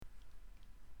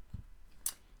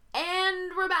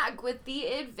we're back with the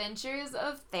Adventures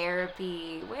of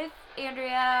Therapy with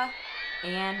Andrea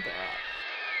and Barrett.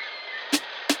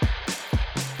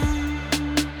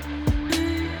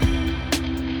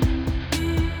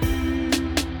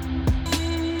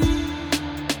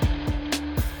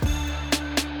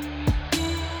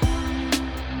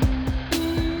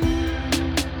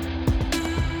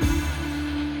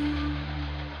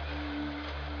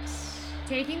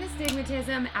 Taking the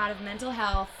stigmatism out of mental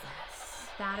health.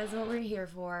 That is what we're here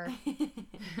for.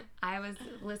 I was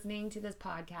listening to this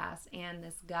podcast, and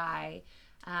this guy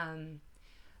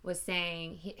was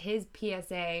saying his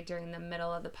PSA during the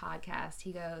middle of the podcast.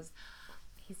 He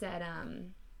said,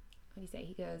 what do you say?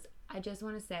 He goes, I just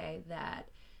want to say that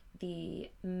the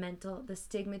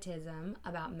stigmatism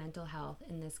about mental health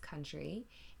in this country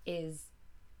is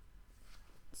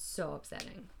so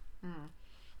upsetting.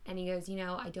 And he goes,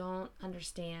 I don't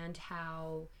understand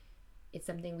how it's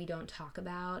something we don't talk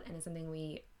about, and it's something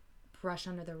we brush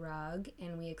under the rug,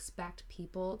 and we expect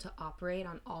people to operate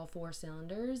on all four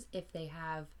cylinders if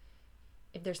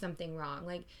there's something wrong.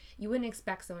 Like, you wouldn't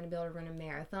expect someone to be able to run a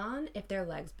marathon if their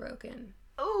leg's broken.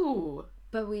 Oh.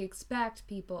 But we expect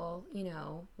people,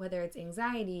 whether it's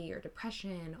anxiety or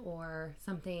depression or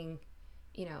something,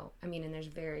 and there's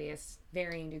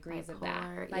varying degrees of that.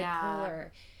 Bipolar. Yeah.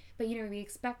 But, we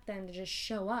expect them to just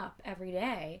show up every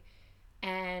day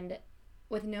and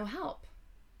with no help.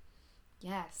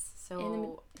 Yes.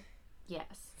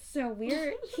 Yes. So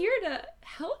we're here to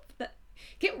help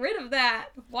get rid of that.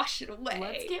 Wash it away.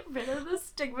 Let's get rid of the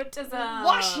stigmatism.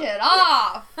 Wash it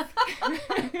off.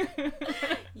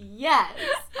 Yes.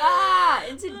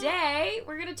 And today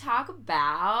we're going to talk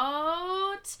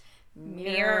about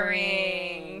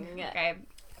mirroring. Okay.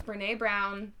 Brene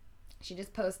Brown, she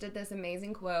just posted this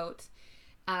amazing quote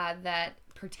that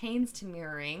pertains to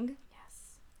mirroring.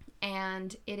 Yes.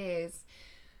 And it is,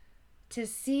 to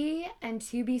see and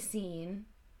to be seen,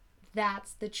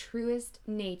 that's the truest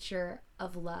nature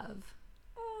of love.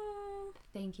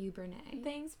 Thank you, Brene.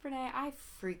 Thanks, Brene. I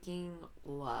freaking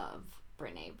love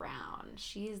Brene Brown.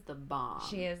 She's the bomb.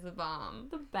 She is the bomb.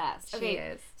 The best. She Okay,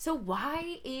 is. So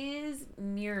why is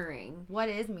mirroring What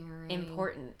is mirroring?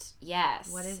 important? Yes.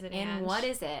 What is it, And Ange? what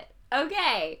is it?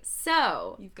 Okay,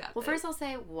 so You've got well, this. first I'll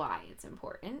say why it's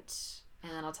important,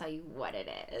 and then I'll tell you what it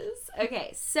is.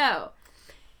 Okay, so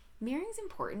mirroring's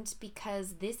important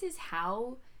because this is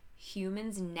how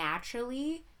humans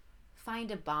naturally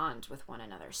find a bond with one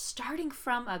another. Starting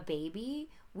from a baby,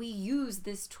 we use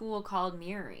this tool called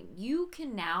mirroring. You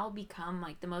can now become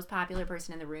like the most popular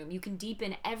person in the room. You can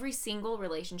deepen every single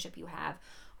relationship you have,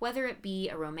 whether it be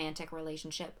a romantic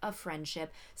relationship, a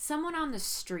friendship, someone on the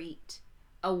street,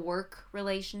 a work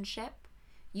relationship.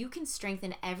 You can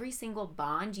strengthen every single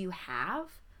bond you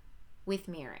have with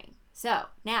mirroring. So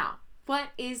now, what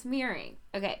is mirroring?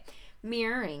 Okay,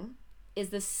 mirroring is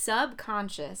the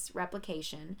subconscious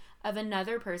replication of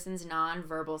another person's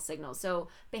nonverbal signals. So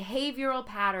behavioral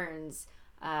patterns,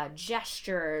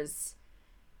 gestures.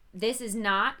 This is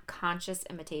not conscious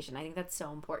imitation. I think that's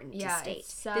so important to state.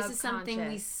 This is something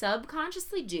we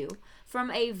subconsciously do from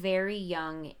a very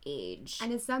young age.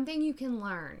 And it's something you can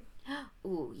learn.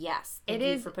 Ooh, yes. Thank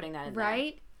you for putting that in there.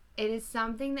 Right? It is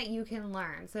something that you can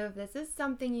learn. So if this is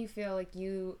something you feel like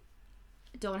you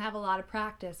don't have a lot of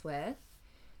practice with,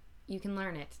 you can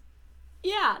learn it.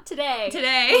 Yeah, today.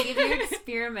 Today. We give you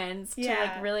experiments to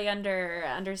like really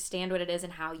understand what it is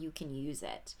and how you can use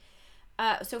it.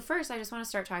 So first, I just want to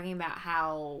start talking about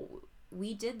how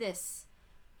we did this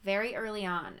very early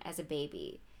on as a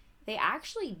baby. They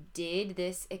actually did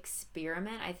this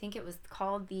experiment. I think it was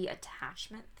called the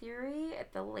attachment theory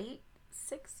at the late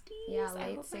 60s. Yeah,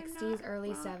 late 60s,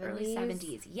 early 70s. Early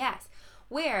 70s, yes.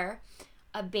 Where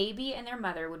a baby and their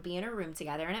mother would be in a room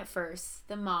together, and at first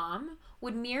the mom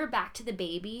would mirror back to the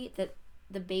baby that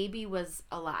the baby was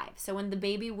alive. So when the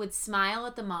baby would smile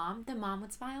at the mom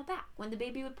would smile back. When the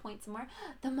baby would point somewhere,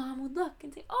 the mom would look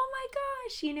and say, oh my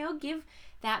gosh, give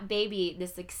that baby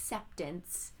this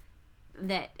acceptance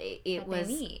that it was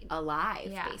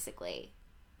alive, basically.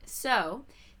 So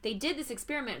they did this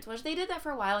experiment, which they did that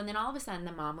for a while, and then all of a sudden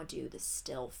the mom would do the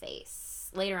still face.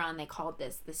 Later on, they called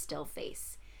this the still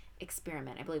face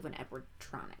experiment, I believe, when Edward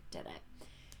Tronick did it.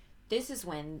 This is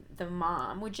when the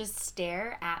mom would just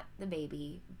stare at the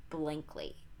baby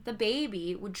blankly. The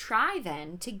baby would try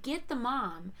then to get the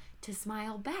mom to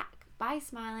smile back by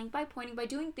smiling, by pointing, by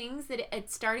doing things that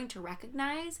it's starting to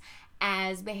recognize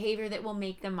as behavior that will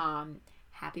make the mom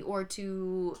happy or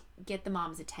to get the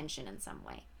mom's attention in some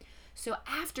way. So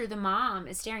after the mom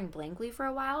is staring blankly for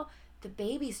a while, the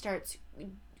baby starts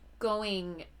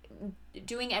doing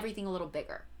everything a little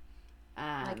bigger.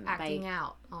 like acting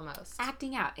out almost.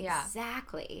 Acting out, Yeah.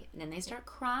 exactly. And then they start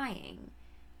crying,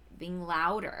 being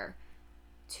louder,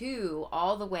 to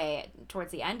all the way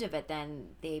towards the end of it,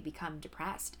 then they become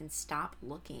depressed and stop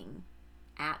looking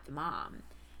at the mom.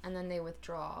 And then they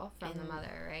withdraw from the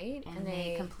mother, right? And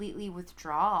they completely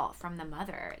withdraw from the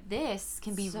mother. This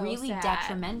can be So really sad.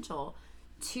 detrimental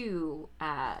to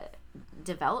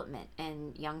development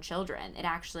in young children. It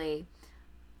actually,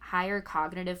 higher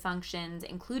cognitive functions,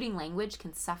 including language,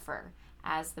 can suffer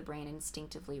as the brain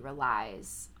instinctively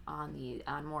relies on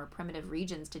more primitive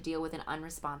regions to deal with an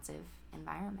unresponsive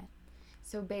environment.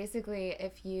 So basically,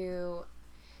 if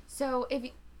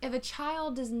a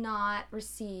child does not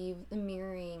receive the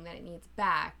mirroring that it needs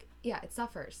back, yeah, it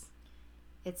suffers.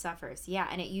 It suffers, yeah,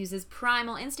 and it uses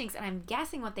primal instincts, and I'm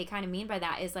guessing what they kind of mean by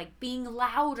that is like being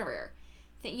louder.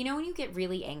 You know when you get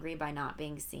really angry by not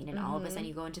being seen, and all of a sudden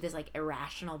you go into this like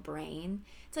irrational brain?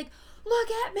 It's like, look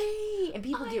at me! And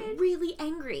people get really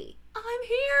angry. I'm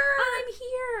here! I'm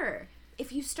here!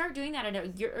 If you start doing that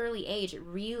at your early age, it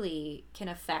really can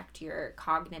affect your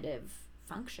cognitive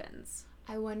functions.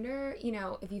 I wonder,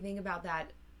 if you think about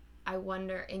that,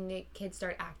 and the kids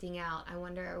start acting out, I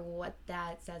wonder what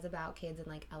that says about kids in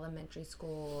like elementary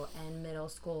school and middle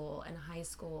school and high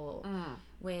school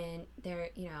when they're,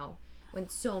 when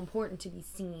it's so important to be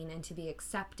seen and to be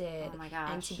accepted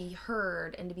and to be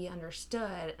heard and to be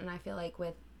understood. And I feel like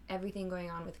with everything going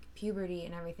on with puberty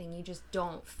and everything, you just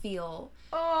don't feel...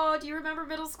 Oh, do you remember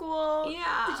middle school?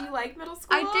 Yeah. Did you like middle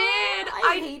school? I did.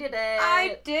 I hated it.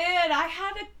 I did. I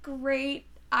had a great...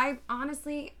 I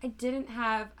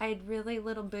had really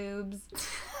little boobs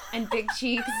and big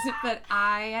cheeks, but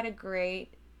I had a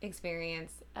great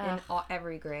experience in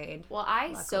every grade. Well,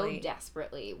 I luckily. so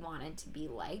desperately wanted to be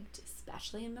liked,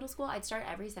 especially in middle school. I'd start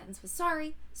every sentence with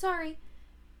sorry.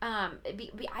 I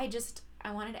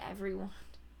wanted everyone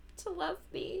to love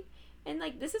me. And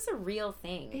like, this is a real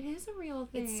thing. It is a real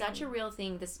thing. It's such a real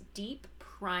thing. This deep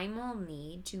primal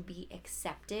need to be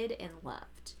accepted and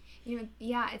loved.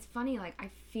 Yeah, it's funny. Like,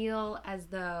 I feel as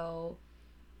though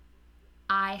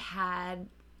I had,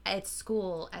 at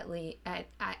school at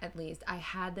least, I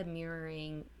had the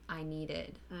mirroring I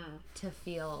needed to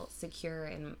feel secure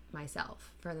in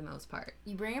myself for the most part.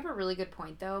 You bring up a really good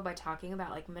point though by talking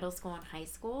about like middle school and high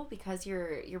school, because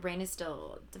your brain is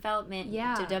still developing,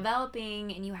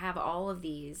 and you have all of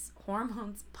these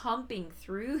hormones pumping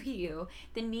through you.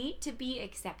 The need to be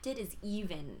accepted is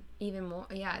even more.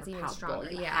 Yeah, it's even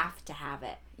stronger. You have to have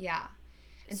it. Yeah.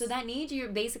 And so that need you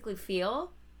basically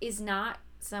feel is not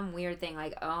some weird thing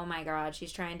like, oh my god,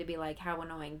 she's trying to be like, how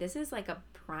annoying. This is like a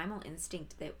primal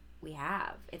instinct that we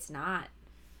have. It's not,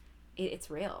 it's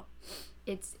real.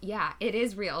 It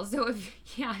is real. So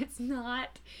it's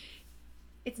not,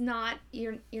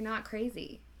 you're not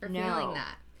crazy for feeling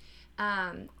that.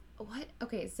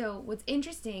 So what's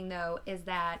interesting though is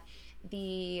that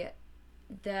the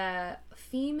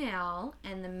female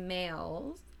and the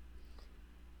male's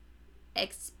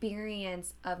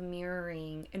experience of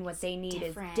mirroring and what they need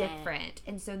is different.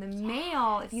 And so the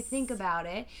male, if you think about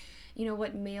it,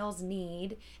 what males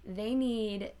need, they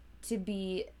need to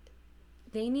be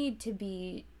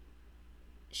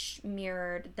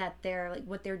mirrored that they're like,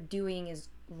 what they're doing is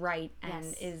right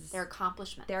and is their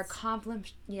accomplishments.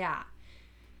 Yeah.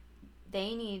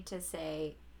 They need to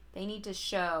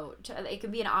show, it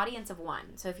could be an audience of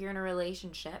one. So if you're in a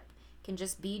relationship, it can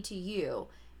just be to you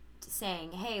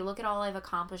saying, hey, look at all I've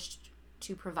accomplished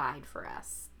to provide for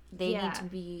us. They need to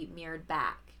be mirrored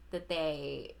back that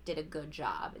they did a good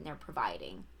job and they're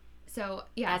providing. So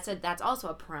that's also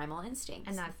a primal instinct.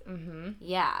 And that's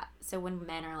yeah. So when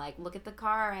men are like, look at the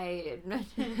car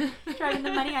driving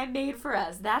the money I made for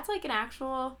us, that's like an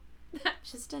actual,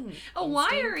 just a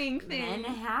wiring thing men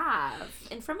have.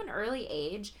 And from an early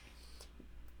age,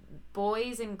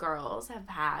 boys and girls have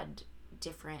had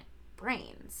different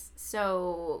brains.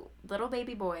 So little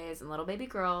baby boys and little baby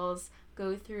girls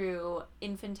go through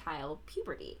infantile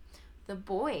puberty. The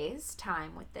boys'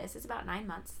 time with this is about 9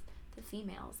 months. The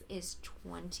females is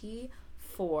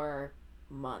 24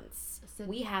 months. So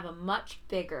we have a much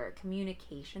bigger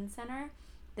communication center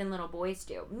than little boys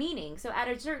do. Meaning, so at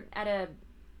a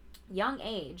young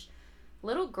age,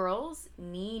 little girls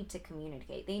need to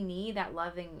communicate. They need that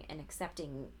loving and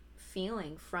accepting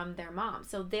feeling from their mom.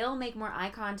 So they'll make more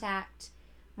eye contact,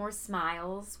 more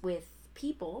smiles with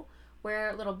people,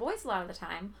 where little boys a lot of the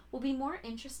time will be more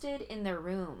interested in their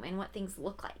room and what things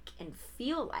look like and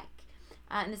feel like.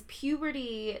 And this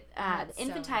puberty,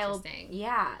 infantile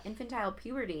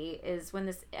puberty is when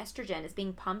this estrogen is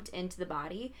being pumped into the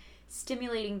body,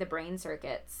 stimulating the brain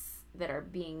circuits that are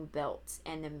being built,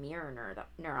 and the mirror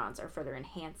neurons are further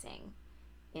enhancing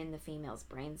in the female's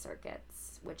brain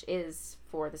circuits, which is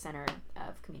for the center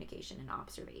of communication and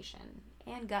observation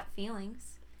and gut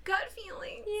feelings. Gut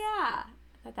feelings. Yeah.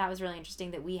 I thought that was really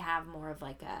interesting that we have more of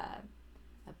like a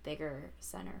bigger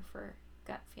center for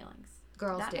gut feelings.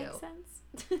 Girls that do. Makes sense.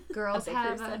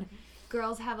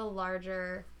 Girls have a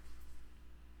larger.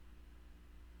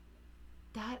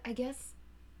 That, I guess.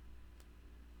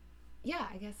 Yeah,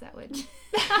 I guess that would.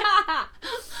 I'm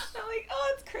like,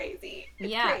 oh, it's crazy.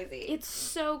 It's crazy. It's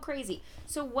so crazy.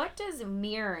 So what does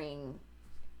mirroring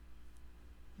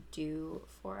do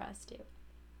for us, too?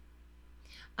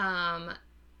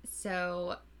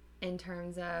 So in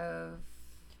terms of...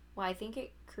 Well, I think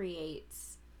it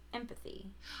creates empathy.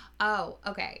 Oh,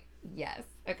 okay. Yes.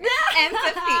 Okay.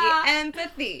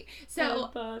 Empathy.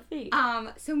 So,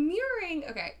 so mirroring,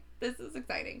 okay, this is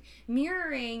exciting.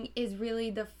 Mirroring is really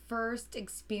the first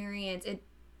experience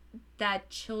that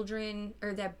children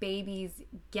or that babies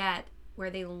get where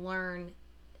they learn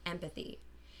empathy.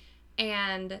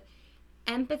 And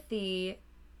empathy,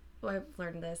 well, I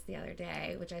learned this the other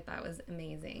day, which I thought was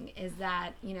amazing, is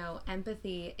that,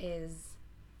 empathy is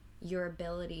your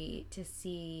ability to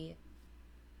see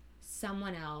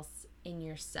someone else in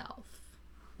yourself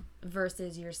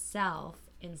versus yourself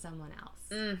in someone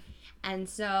else. And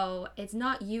so it's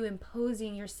not you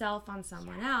imposing yourself on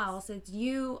someone else, it's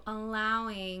you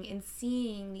allowing and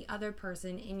seeing the other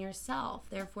person in yourself,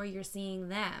 therefore you're seeing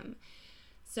them.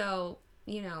 So,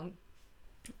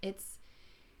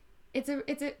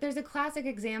 there's a classic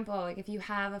example, like if you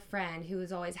have a friend who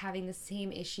is always having the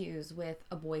same issues with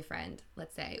a boyfriend,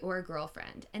 let's say, or a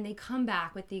girlfriend, and they come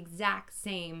back with the exact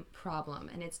same problem,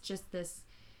 and it's just this,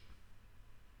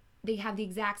 they have the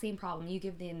exact same problem, you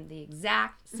give them the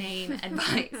exact same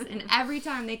advice, and every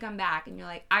time they come back and you're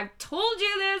like, I've told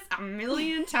you this a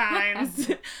million times,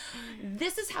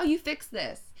 this is how you fix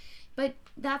this. But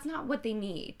that's not what they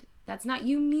need. That's not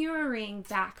you mirroring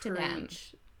back to them.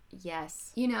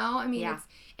 Yes.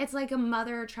 It's like a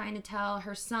mother trying to tell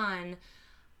her son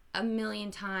a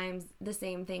million times the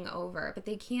same thing over, but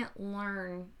they can't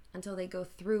learn until they go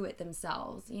through it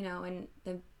themselves, and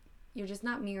you're just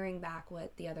not mirroring back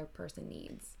what the other person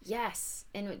needs. Yes.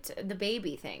 And it's the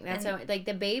baby thing. That's how, like,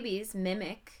 the babies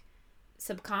mimic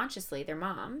subconsciously their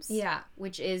moms. Yeah.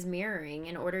 Which is mirroring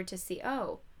in order to see,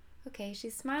 oh, okay,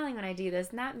 she's smiling when I do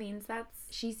this, and that means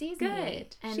she sees good. Me.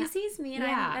 And she sees me, and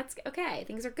that's okay.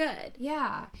 Things are good.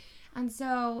 Yeah. And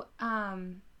so,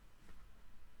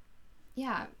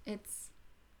 it's...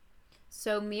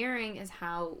 So mirroring is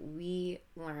how we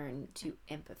learn to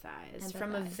empathize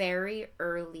from a very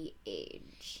early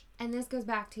age. And this goes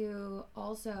back to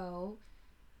also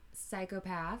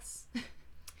psychopaths.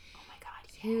 Oh my God,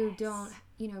 yes. Who don't,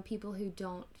 people who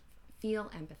don't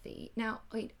feel empathy. Now,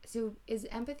 wait, so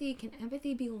can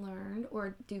empathy be learned,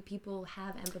 or do people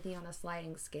have empathy on a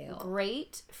sliding scale?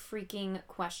 Great freaking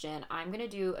question. I'm going to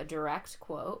do a direct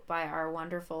quote by our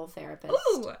wonderful therapist,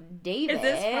 David. Is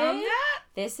this from that?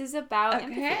 This is about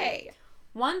empathy.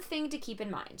 One thing to keep in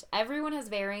mind, everyone has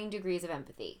varying degrees of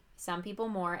empathy. Some people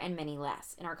more and many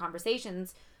less. In our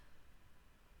conversations,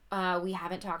 we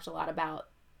haven't talked a lot about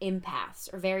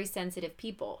empaths or very sensitive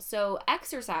people. So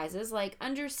exercises like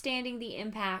understanding the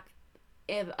impact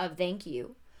of thank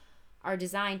you are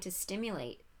designed to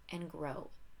stimulate and grow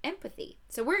empathy.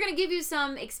 So we're going to give you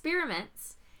some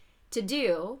experiments to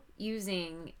do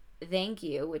using thank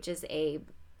you, which is a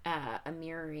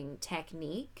mirroring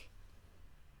technique,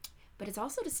 but it's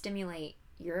also to stimulate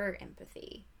your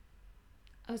empathy.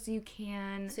 Oh, so you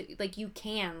can... So, like, you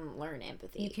can learn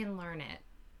empathy. You can learn it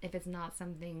if it's not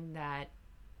something that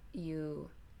you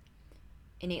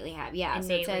innately have. Yeah,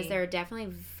 so it says there are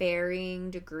definitely varying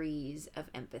degrees of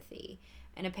empathy.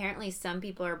 And apparently some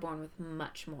people are born with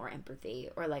much more empathy,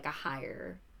 or like a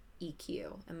higher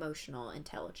EQ, emotional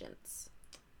intelligence,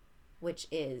 which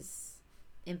is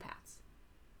empaths.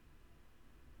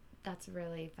 That's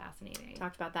really fascinating.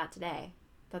 Talked about that today.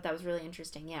 Thought that was really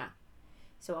interesting, yeah.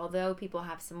 So although people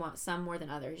have some more than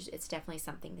others, it's definitely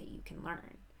something that you can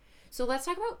learn. So let's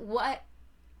talk about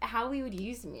how we would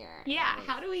use mirror. Yeah,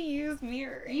 how do we use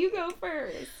mirror? You go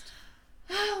first.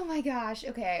 Oh my gosh.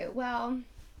 Okay, well,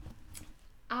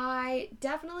 I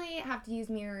definitely have to use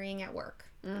mirroring at work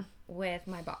with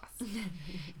my boss.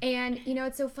 And,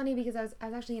 it's so funny because I was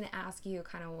actually going to ask you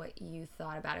kind of what you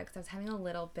thought about it, because I was having a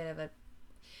little bit of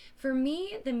for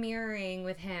me, the mirroring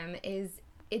with him is,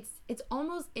 it's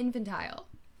almost infantile.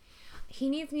 He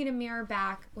needs me to mirror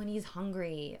back when he's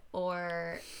hungry,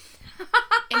 or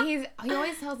and he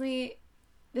always tells me,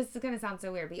 this is going to sound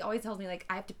so weird, but he always tells me, like,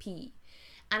 I have to pee.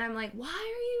 And I'm like, why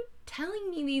are you telling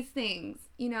me these things?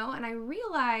 You know, and I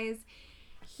realize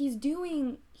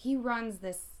he runs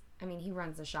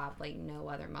the shop like no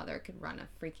other mother could run a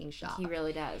freaking shop. He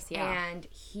really does, yeah. And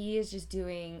he is just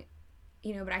doing,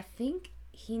 you know, but I think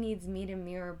he needs me to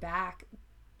mirror back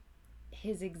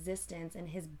his existence and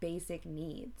his basic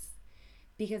needs.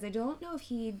 Because I don't know if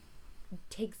he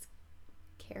takes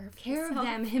care of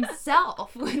them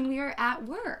himself when we are at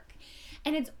work.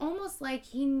 And it's almost like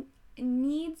he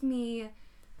needs me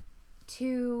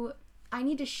to, I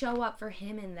need to show up for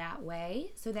him in that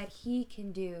way so that he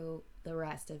can do the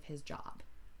rest of his job.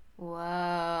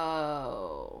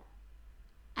 Whoa.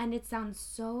 And it sounds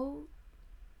so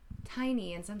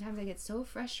tiny, and sometimes I get so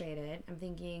frustrated. I'm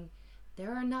thinking,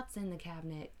 there are nuts in the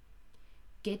cabinet.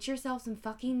 Get yourself some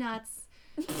fucking nuts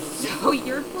so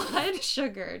your blood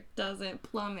sugar doesn't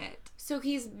plummet. So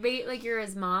he's like you're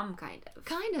his mom, kind of.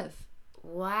 Kind of.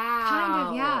 Wow. Kind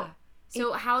of, yeah.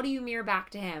 So how do you mirror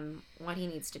back to him what he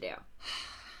needs to do?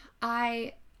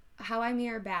 How I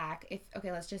mirror back,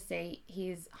 let's just say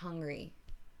he's hungry.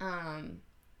 I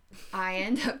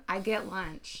get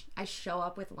lunch. I show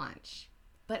up with lunch.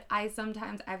 But I've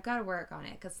got to work on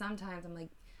it because sometimes I'm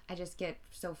like, I just get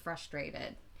so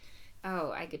frustrated.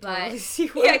 Oh, I could totally see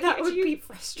why that would be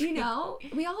frustrating. You know,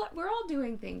 we're all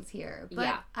doing things here. But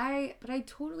yeah. I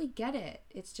totally get it.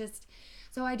 It's just,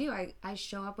 so I do. I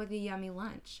show up with a yummy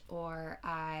lunch, or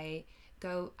I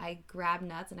grab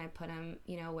nuts and I put them,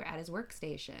 you know, we're at his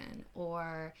workstation,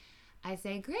 or I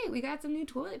say, great, we got some new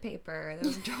toilet paper.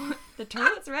 The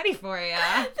toilet's ready for you.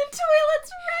 The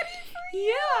toilet's ready for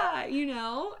you. Yeah, you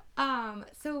know.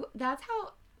 So that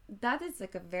is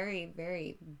like a very,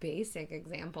 very basic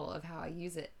example of how I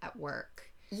use it at work.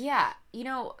 Yeah. You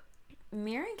know,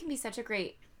 mirroring can be such a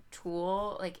great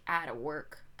tool, like at a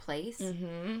workplace,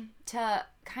 to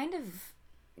kind of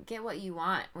get what you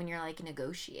want when you're like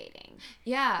negotiating.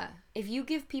 Yeah. If you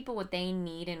give people what they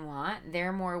need and want,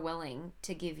 they're more willing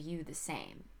to give you the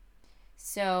same.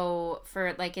 So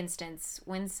for like instance,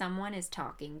 when someone is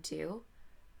talking to,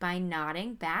 by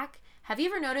nodding back, have you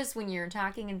ever noticed when you're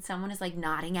talking and someone is like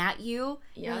nodding at you,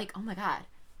 you're like, oh my God,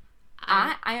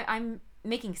 I'm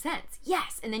making sense.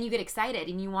 Yes. And then you get excited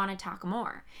and you want to talk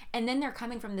more. And then they're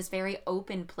coming from this very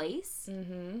open place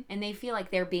and they feel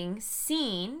like they're being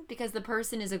seen because the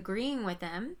person is agreeing with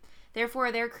them.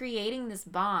 Therefore, they're creating this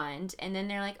bond. And then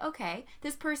they're like, okay,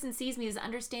 this person sees me as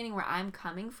understanding where I'm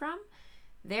coming from.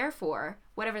 Therefore,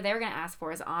 whatever they're going to ask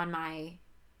for is on my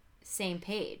same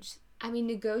page. I mean,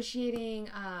 negotiating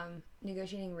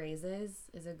raises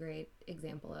is a great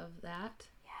example of that.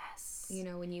 Yes. You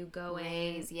know, when you go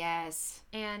raise, yes.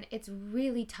 And it's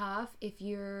really tough if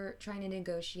you're trying to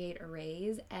negotiate a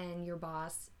raise and your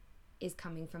boss is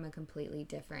coming from a completely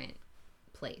different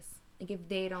place. Like if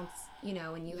they don't, you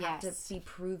know, and you have to be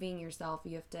proving yourself.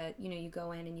 You have to, you know, you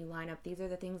go in and you line up, these are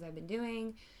the things I've been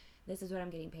doing. This is what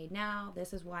I'm getting paid now.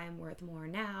 This is why I'm worth more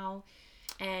now.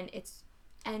 And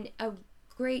a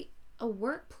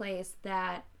workplace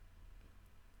that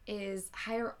is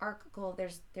hierarchical.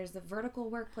 There's a vertical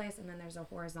workplace and then there's a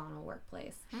horizontal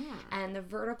workplace. And the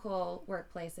vertical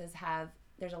workplaces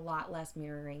there's a lot less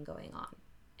mirroring going on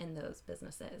in those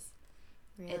businesses.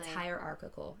 Really? It's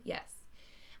hierarchical, yes.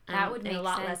 That would make a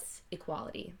lot sense. Less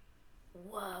equality.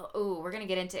 Whoa. Oh, we're going to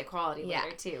get into equality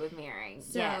later too with mirroring.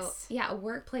 So, a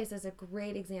workplace is a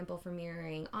great example for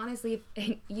mirroring. Honestly,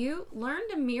 you learn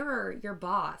to mirror your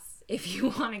boss if you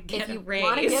want to get a raise.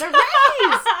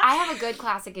 I have a good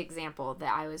classic example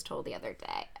that I was told the other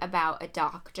day about a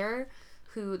doctor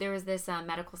who, there was this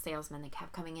medical salesman that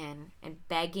kept coming in and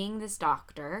begging this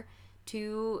doctor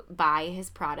to buy his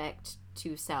product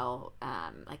to sell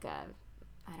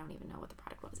I don't even know what the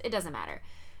product was. It doesn't matter.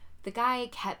 The guy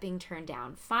kept being turned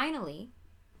down. Finally,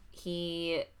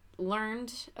 he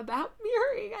learned about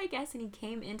mirroring, I guess, and he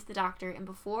came into the doctor, and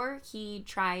before he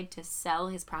tried to sell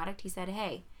his product, he said,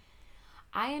 hey,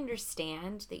 I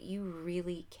understand that you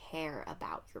really care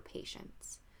about your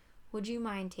patients. Would you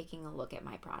mind taking a look at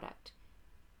my product?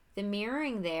 The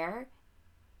mirroring there,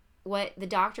 what the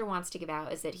doctor wants to give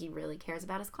out is that he really cares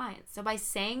about his clients. So by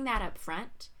saying that up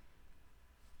front,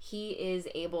 he is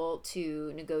able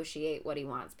to negotiate what he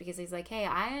wants because he's like, hey,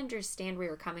 I understand where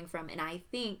you're coming from, and I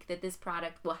think that this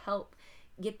product will help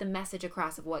get the message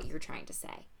across of what you're trying to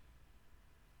say.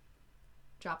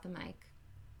 Drop the mic.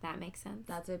 That makes sense?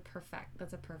 That's a perfect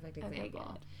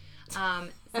example.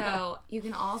 Okay, so you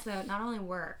can also, not only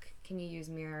work can you use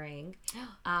mirroring,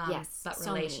 yes, but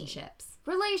so relationships.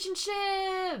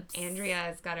 Relationships!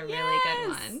 Andrea's got a really good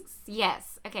one.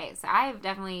 Yes. Okay, so I've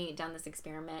definitely done this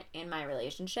experiment in my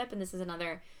relationship, and this is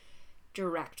another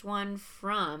direct one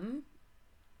from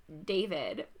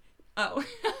David. Oh.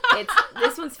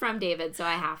 This one's from David, so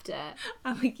I have to.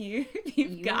 I'm like, you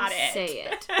got it. Say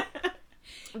it.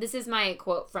 This is my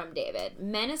quote from David.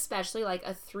 Men especially like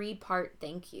a 3-part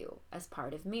thank you as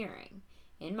part of mirroring.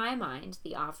 In my mind,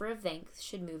 the offer of thanks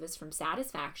should move us from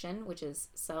satisfaction, which is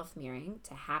self-mirroring,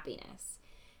 to happiness.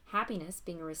 Happiness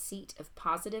being a receipt of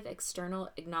positive external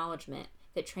acknowledgement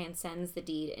that transcends the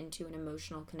deed into an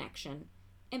emotional connection,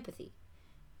 empathy.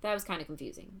 That was kind of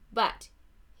confusing, but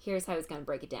here's how he's going to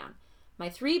break it down. My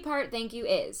 3-part thank you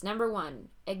is, number 1,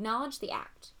 acknowledge the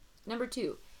act. Number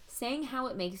 2, saying how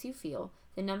it makes you feel.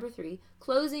 Then number 3,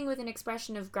 closing with an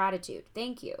expression of gratitude.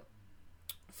 Thank you.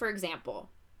 For example,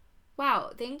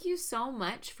 wow, thank you so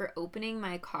much for opening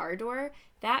my car door.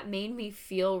 That made me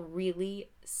feel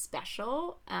really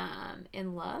special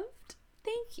and loved.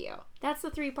 Thank you. That's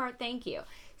the 3-part thank you.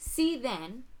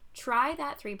 Then try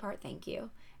that 3-part thank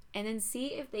you. And then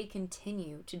see if they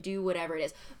continue to do whatever it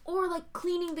is. Or like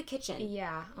cleaning the kitchen.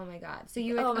 Yeah. Oh my God. So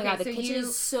you. Oh my God. The kitchen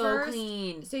is so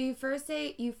clean. So you first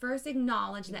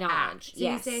acknowledge the act. So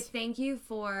yes. You say thank you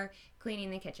for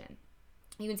cleaning the kitchen.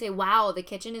 You can say, wow, the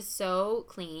kitchen is so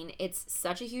clean. It's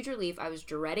such a huge relief. I was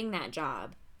dreading that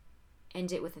job.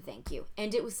 End it with a thank you.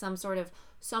 End it with some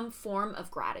form of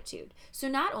gratitude. So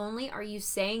not only are you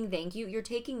saying thank you, you're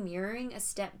taking mirroring a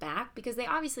step back because they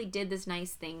obviously did this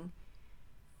nice thing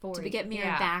to get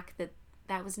mirrored back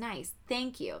that was nice.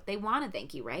 Thank you. They want to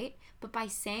thank you, right? But by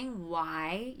saying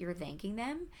why you're thanking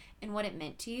them and what it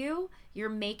meant to you, you're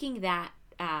making that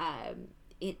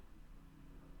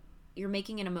you're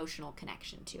making an emotional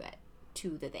connection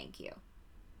to the thank you,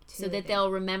 so that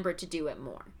they'll remember to do it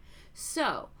more.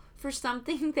 So for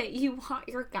something that you want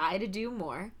your guy to do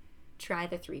more, try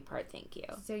the 3-part thank you.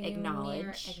 So you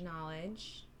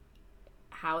acknowledge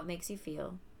how it makes you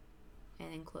feel.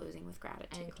 And then closing with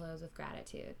gratitude. And close with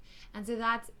gratitude. And so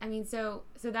that's,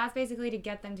 so that's basically to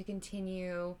get them to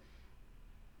continue.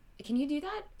 Can you do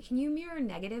that? Can you mirror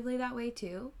negatively that way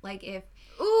too? Like if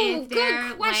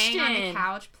they're laying on the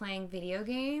couch playing video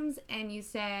games and you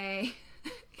say,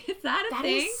 is that a thing? That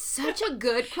is such a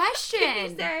good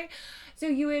question. So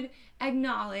you would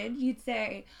acknowledge, you'd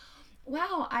say,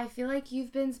 wow, I feel like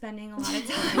you've been spending a lot of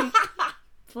time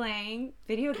playing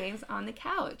video games on the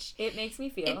couch. It makes me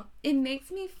feel. It makes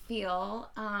me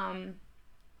feel.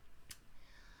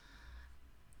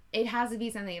 It has to be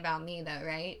something about me, though,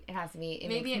 right? It has to be.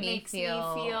 Maybe it makes me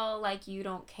feel like you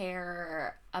don't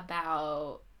care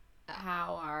about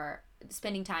how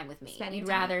spending time with me. You'd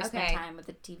rather spend time with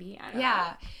the TV.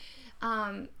 I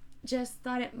don't know. Just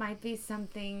thought it might be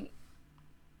something.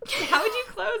 How would you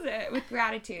close it? With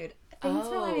gratitude. Thanks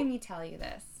for letting me tell you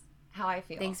this. How I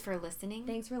feel. Thanks for listening.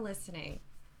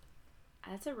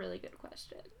 That's a really good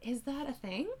question. Is that a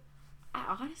thing?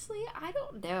 Honestly, I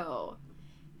don't know.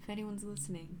 If anyone's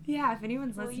listening. Yeah, if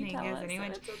anyone's listening.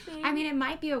 It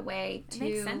might be a way to. It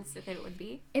makes sense if it would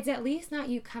be. It's at least not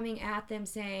you coming at them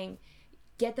saying,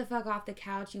 get the fuck off the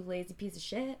couch, you lazy piece of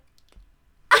shit.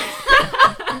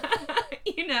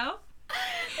 You know?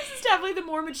 This is definitely the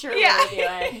more mature way to do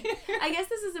it. I guess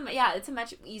this is it's a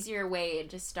much easier way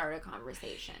to start a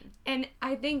conversation. And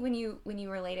I think when you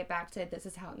relate it back to this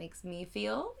is how it makes me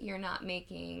feel, you're not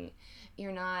putting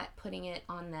it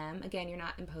on them. Again, you're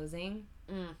not imposing.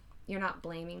 You're not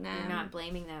blaming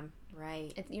them.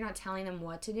 Right. You're not telling them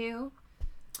what to do.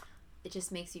 It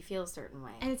just makes you feel a certain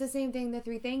way. And it's the same thing, the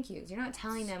 3 thank yous. You're not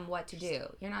telling them what to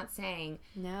do. You're not saying,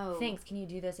 no, thanks, can you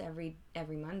do this every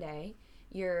Monday?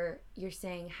 You're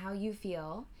saying how you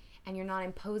feel, and you're not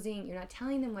imposing, you're not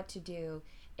telling them what to do.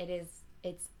 It's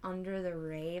under the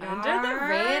radar.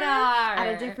 At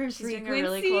a different frequency. She's doing a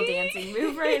really cool dancing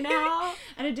move right now.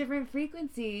 At a different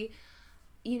frequency,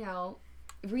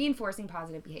 reinforcing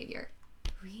positive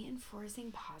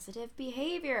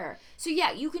behavior. So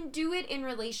yeah, you can do it in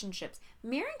relationships.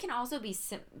 Mirroring can also be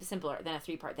simpler than a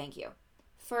 3-part thank you.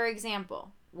 For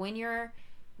example, when you're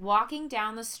walking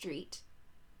down the street,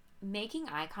 making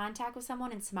eye contact with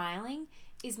someone and smiling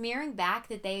is mirroring back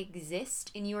that they exist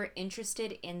and you are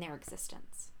interested in their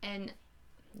existence. And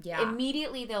yeah,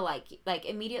 immediately they'll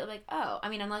immediately oh,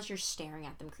 unless you're staring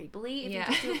at them creepily. If you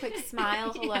just do a quick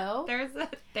smile, hello. There's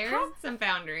some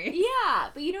boundaries. Yeah,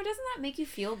 but doesn't that make you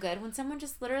feel good when someone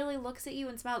just literally looks at you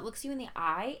and smiles, looks you in the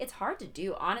eye? It's hard to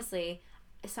do, honestly.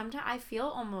 Sometimes I feel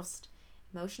almost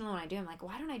emotional when I do. I'm like,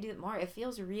 why don't I do it more? It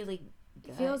feels really good.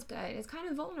 It feels good. It's kind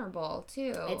of vulnerable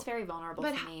too. It's very vulnerable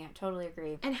for me. I totally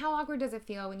agree. And how awkward does it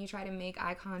feel when you try to make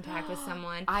eye contact with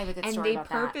someone I have a good story about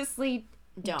that. And they purposely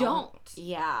don't.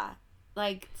 Yeah.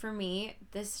 Like, for me,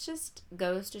 this just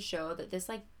goes to show that this,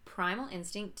 primal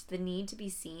instinct, the need to be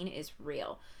seen, is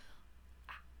real.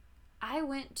 I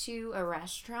went to a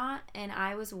restaurant and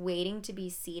I was waiting to be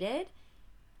seated,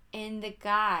 and the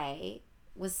guy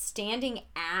was standing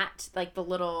at like the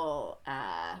little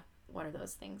what are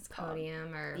those things called?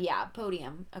 Podium or Yeah,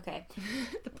 podium. Okay.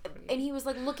 the podium. And he was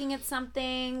like looking at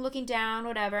something, looking down,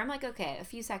 whatever. I'm like, okay, a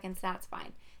few seconds, that's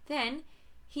fine. Then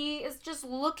he is just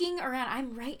looking around.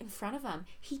 I'm right in front of him.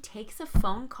 He takes a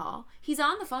phone call. He's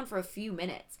on the phone for a few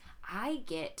minutes. I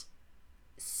get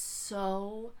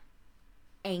so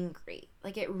angry.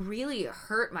 Like, it really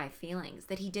hurt my feelings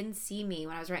that he didn't see me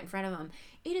when I was right in front of him.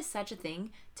 It is such a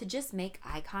thing to just make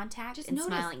eye contact and notice.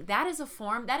 smiling. That is a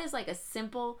form, that is like a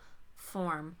simple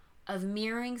form of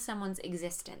mirroring someone's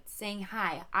existence, saying,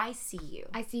 hi, I see you.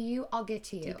 I see you, I'll get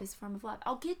to you. Deepest form of love.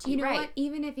 I'll get to you. You know right. what?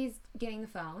 Even if he's getting the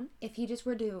phone, if he just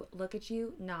were to look at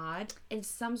you, nod, in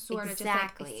some sort of just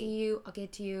like, I see you, I'll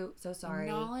get to you, so sorry.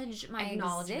 Acknowledge my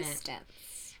Acknowledgement.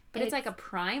 existence. But it's like a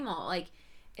primal, like,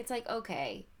 it's like,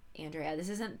 okay, Andrea, this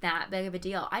isn't that big of a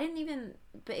deal. I didn't even,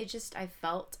 but it just, I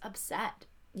felt upset.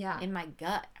 Yeah. In my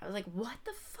gut. I was like, what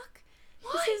the fuck?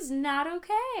 What? This is not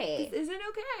okay. This isn't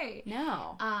okay.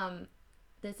 No.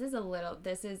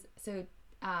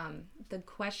 The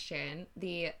question,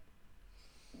 the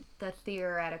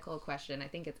theoretical question, I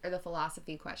think it's, or the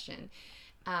philosophy question.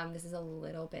 This is a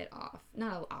little bit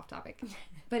not off topic,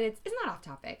 but it's not off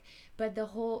topic. But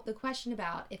the question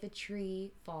about if a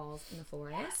tree falls in the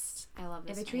forest, Yes. I love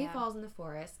this. if a tree falls in the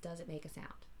forest, does it make a sound?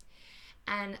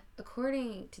 And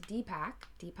according to Deepak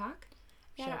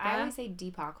Yeah, Chopra, I always say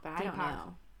Deepak, but I don't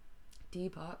know.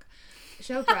 Deepak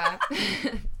Chopra,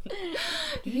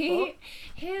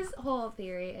 his whole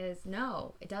theory is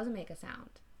no, it doesn't make a sound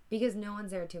because no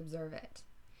one's there to observe it.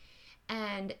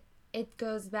 And it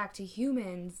goes back to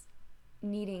humans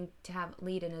needing to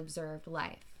lead an observed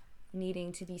life,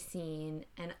 needing to be seen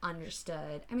and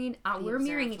understood. I mean, we're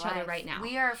mirroring each other right now.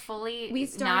 We are fully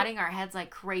nodding our heads like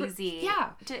crazy. Yeah.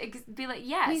 To be like,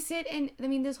 yes. We sit and, I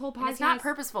mean, this whole podcast. And it's not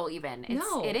purposeful even.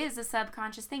 No. It is a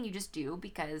subconscious thing you just do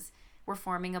because we're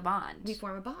forming a bond. We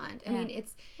form a bond. I mean,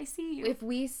 I see you. If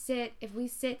we sit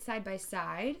side by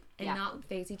side and not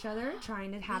face each other,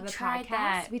 trying to have a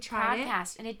podcast. We tried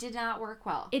podcast, and it did not work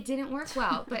well. It didn't work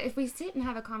well. But if we sit and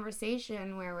have a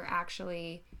conversation where we're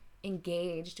actually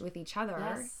engaged with each other,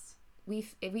 yes. we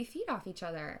feed off each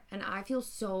other, and I feel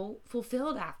so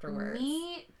fulfilled afterwards.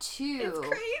 Me too. It's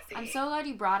crazy. I'm so glad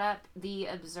you brought up the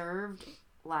observed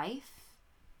life,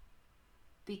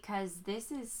 because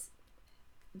this is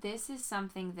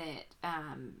something that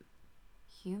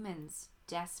humans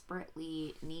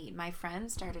desperately need. My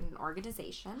friend started an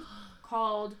organization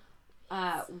called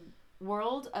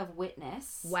World of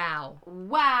Witness. Wow.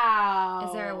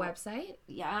 Is there a website?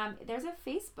 Yeah, there's a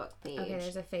Facebook page. Okay,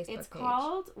 there's a Facebook page. It's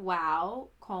called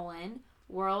World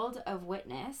of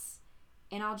Witness.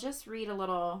 And I'll just read a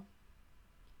little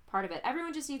part of it.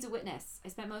 Everyone just needs a witness. I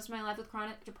spent most of my life with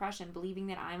chronic depression, believing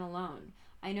that I'm alone.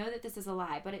 I know that this is a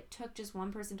lie, but it took just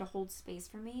one person to hold space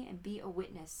for me and be a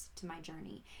witness to my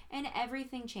journey. And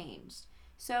everything changed.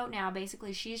 So now,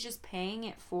 basically, she's just paying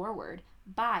it forward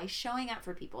by showing up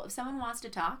for people. If someone wants to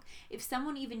talk, if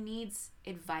someone even needs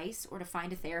advice or to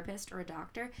find a therapist or a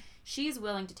doctor, she's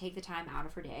willing to take the time out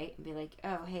of her day and be like,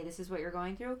 oh, hey, this is what you're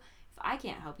going through. If I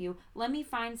can't help you, let me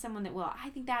find someone that will. I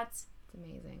think that's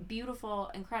amazing, beautiful,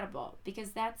 incredible,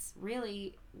 because that's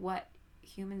really what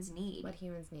humans need.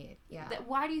 Yeah.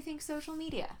 Why do you think social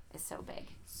media is so big?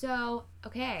 So,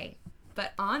 okay,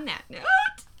 but on that note,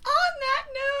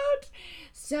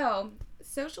 so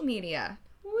social media,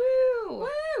 woo,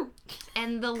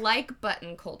 and the like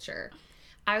button culture.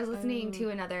 I was listening to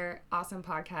another awesome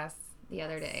podcast the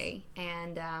other day,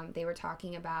 and they were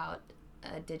talking about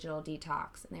a digital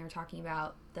detox, and they were talking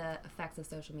about the effects of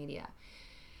social media.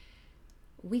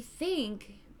 We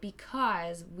think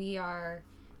because we are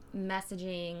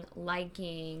messaging,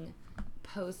 liking,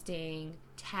 posting,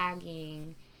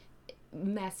 tagging,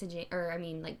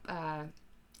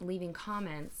 leaving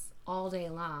comments all day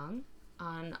long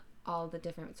on all the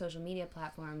different social media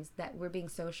platforms, that we're being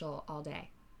social all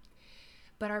day.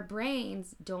 But our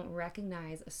brains don't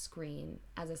recognize a screen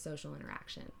as a social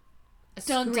interaction.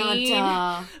 Dun, dun,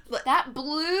 dun. That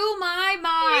blew my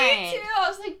mind. Me too. I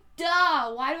was like,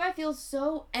 duh, why do I feel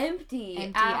so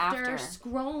empty after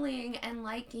scrolling and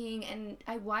liking? And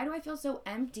why do I feel so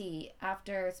empty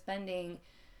after spending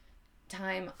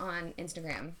time on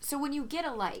Instagram? So when you get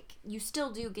a like, you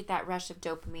still do get that rush of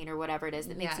dopamine or whatever it is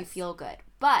that makes you feel good.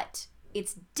 But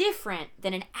it's different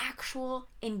than an actual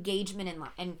engagement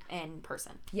in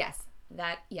person. Yes.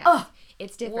 Yes. Oh,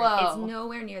 it's different. Whoa. It's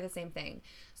nowhere near the same thing.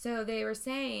 So they were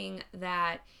saying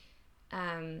that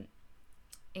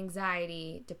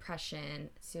anxiety, depression,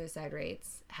 suicide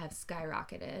rates have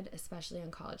skyrocketed, especially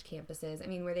on college campuses. I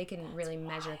mean, where they can really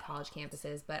measure college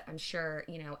campuses, but I'm sure,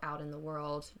 out in the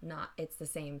world, it's the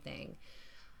same thing.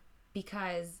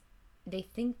 Because they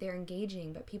think they're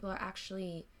engaging, but people are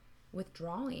actually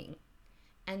withdrawing.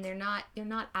 And they're not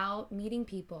out meeting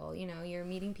people. You're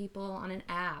meeting people on an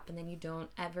app and then you don't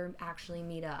ever actually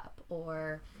meet up.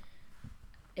 Or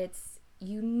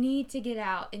you need to get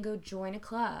out and go join a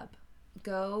club.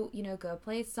 Go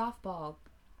play softball.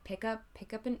 Pick up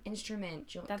an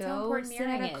instrument. That's go how important sit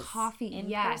mirroring at a is. coffee. In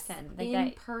yes, person.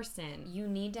 in person. You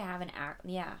need to have an act.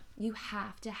 Yeah. You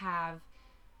have to have,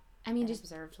 just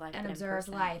observed life. An observed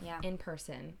life in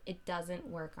person. It doesn't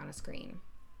work on a screen.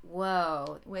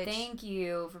 Whoa. Thank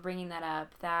you for bringing that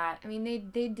up.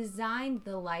 They designed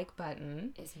the like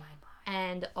button. Is mind-blowing.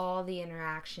 And all the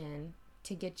interaction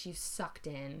to get you sucked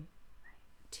in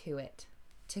to it.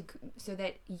 So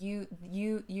that your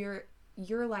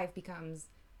life becomes,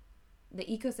 the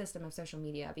ecosystem of social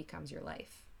media becomes your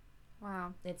life.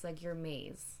 Wow. It's like your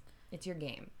maze. It's your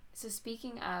game. So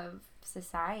speaking of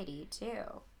society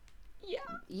too. Yeah.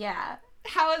 Yeah.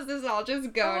 How is this all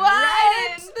just going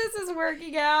right in? This is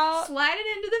working out. Slide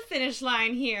it into the finish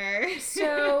line here.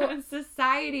 So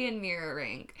society and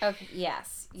mirroring. Okay.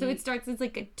 Yes. So it starts as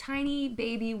like a tiny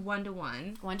baby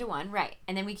 1-to-1. 1-to-1, right.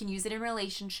 And then we can use it in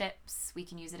relationships. We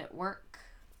can use it at work.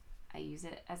 I use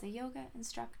it as a yoga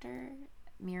instructor,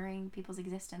 mirroring people's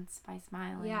existence by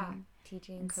smiling. Yeah.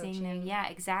 Teaching, coaching. Seeing them. Yeah,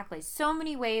 exactly. So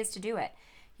many ways to do it.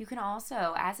 You can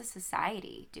also, as a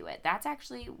society, do it. That's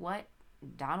actually what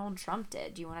Donald Trump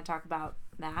did. Do you want to talk about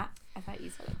that? I thought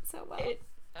you said it so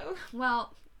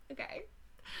well. Okay.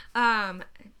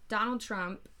 Donald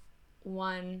Trump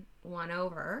won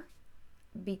over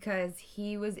because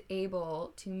he was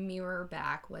able to mirror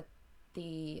back what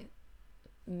the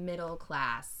middle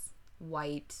class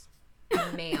white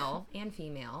male and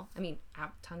female,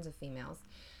 tons of females,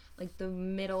 like the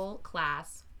middle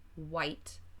class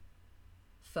white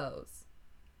foes.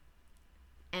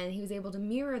 And he was able to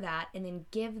mirror that and then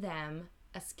give them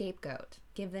a scapegoat,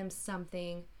 give them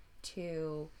something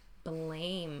to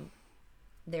blame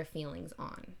their feelings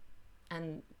on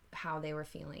and how they were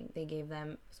feeling. They gave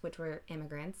them, which were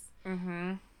immigrants.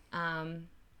 Mm-hmm.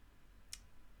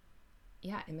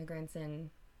 Immigrants and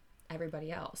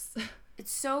everybody else.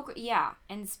 It's so, yeah.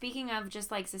 And speaking of just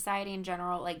like society in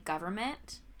general, like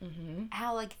government,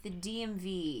 how like the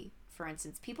DMV, for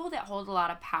instance, people that hold a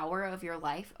lot of power over your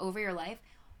life,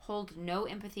 hold no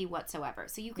empathy whatsoever.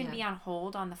 So you can be on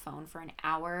hold on the phone for an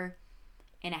hour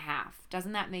and a half.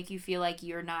 Doesn't that make you feel like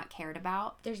you're not cared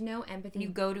about? There's no empathy. You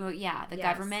go to the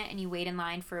government and you wait in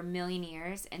line for 1,000,000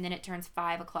 years, and then it turns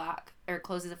 5 o'clock or it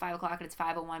closes at 5 o'clock and it's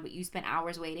 5:01, but you spent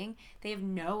hours waiting. They have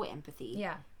no empathy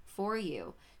for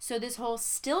you. So this whole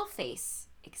still face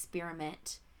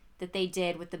experiment that they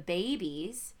did with the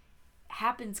babies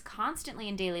happens constantly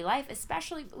in daily life,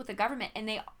 especially with the government. And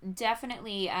they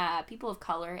definitely, people of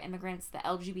color, immigrants, the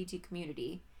LGBT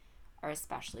community are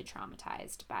especially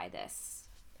traumatized by this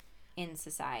in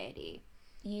society.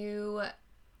 Because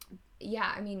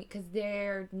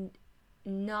there's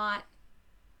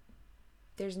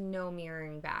no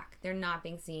mirroring back. They're not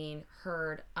being seen,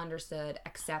 heard, understood,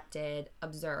 accepted,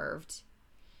 observed.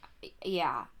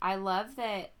 Yeah, I love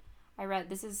that. I read,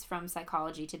 this is from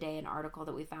Psychology Today, an article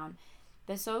that we found.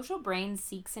 The social brain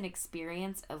seeks an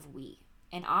experience of we,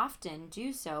 and often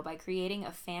do so by creating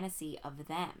a fantasy of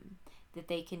them that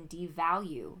they can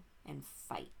devalue and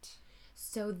fight.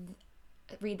 So,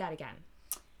 read that again.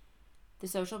 The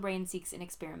social brain seeks an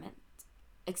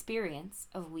experience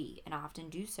of we, and often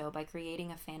do so by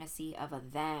creating a fantasy of a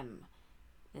them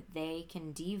that they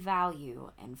can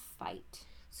devalue and fight.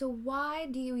 So why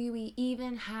do you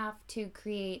even have to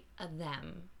create a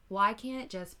them? Why can't it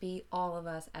just be all of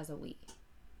us as a we?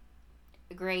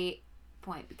 A great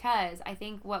point, because I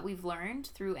think what we've learned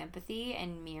through empathy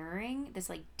and mirroring, this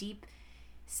like deep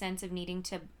sense of needing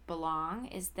to belong,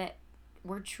 is that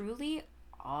we're truly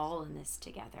all in this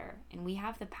together, and we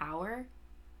have the power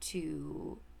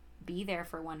to be there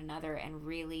for one another and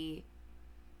really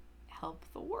help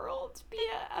the world be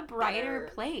a brighter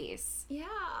place.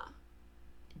 Yeah.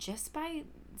 Just by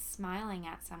smiling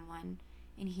at someone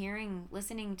and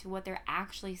listening to what they're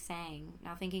actually saying,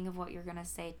 not thinking of what you're going to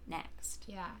say next.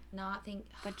 Yeah,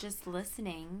 but just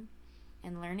listening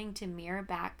and learning to mirror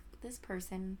back, this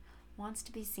person wants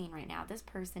to be seen right now. This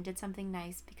person did something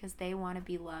nice because they want to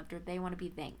be loved or they want to be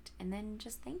thanked. And then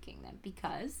just thanking them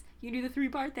because you do the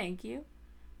 3-part thank you.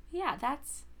 Yeah,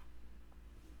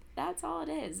 That's all it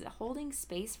is. Holding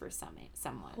space for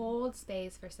someone. Hold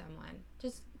space for someone.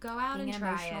 Just go out Being and an try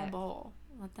emotional it. bowl.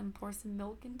 Let them pour some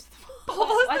milk into the bowl.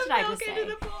 Pours What the should I milk just into say?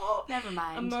 the bowl. Never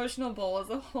mind. Emotional bowl is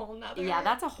a whole nother. Yeah,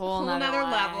 that's a whole nother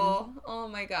one. level. Oh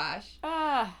my gosh.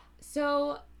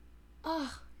 So,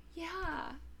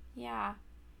 yeah. Yeah.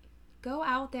 Go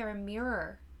out there and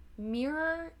mirror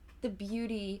the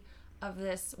beauty of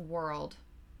this world.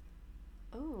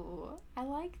 Ooh, I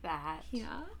like that.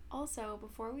 Yeah. Also,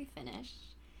 before we finish,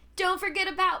 don't forget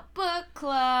about book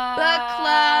club. Book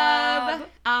club.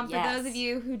 For Yes. those of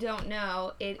you who don't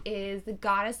know, it is The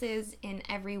Goddesses in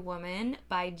Every Woman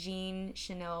by Jean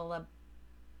Shinoda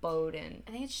Bolen.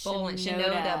 I think it's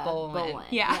Shinoda Bolen.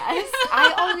 Yeah. Yes.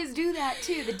 I always do that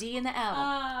too, the D and the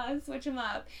L. Switch them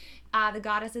up. The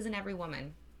Goddesses in Every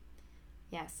Woman.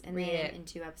 Yes, and Read then it. in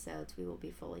 2 episodes we will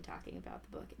be fully talking about the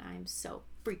book, and I am so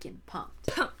freaking pumped.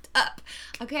 Pumped up.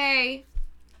 Okay.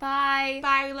 Bye.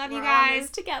 Bye. We love you We're all in guys. this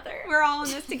together. We're all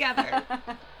in this together.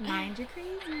 Mind your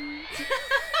crazy.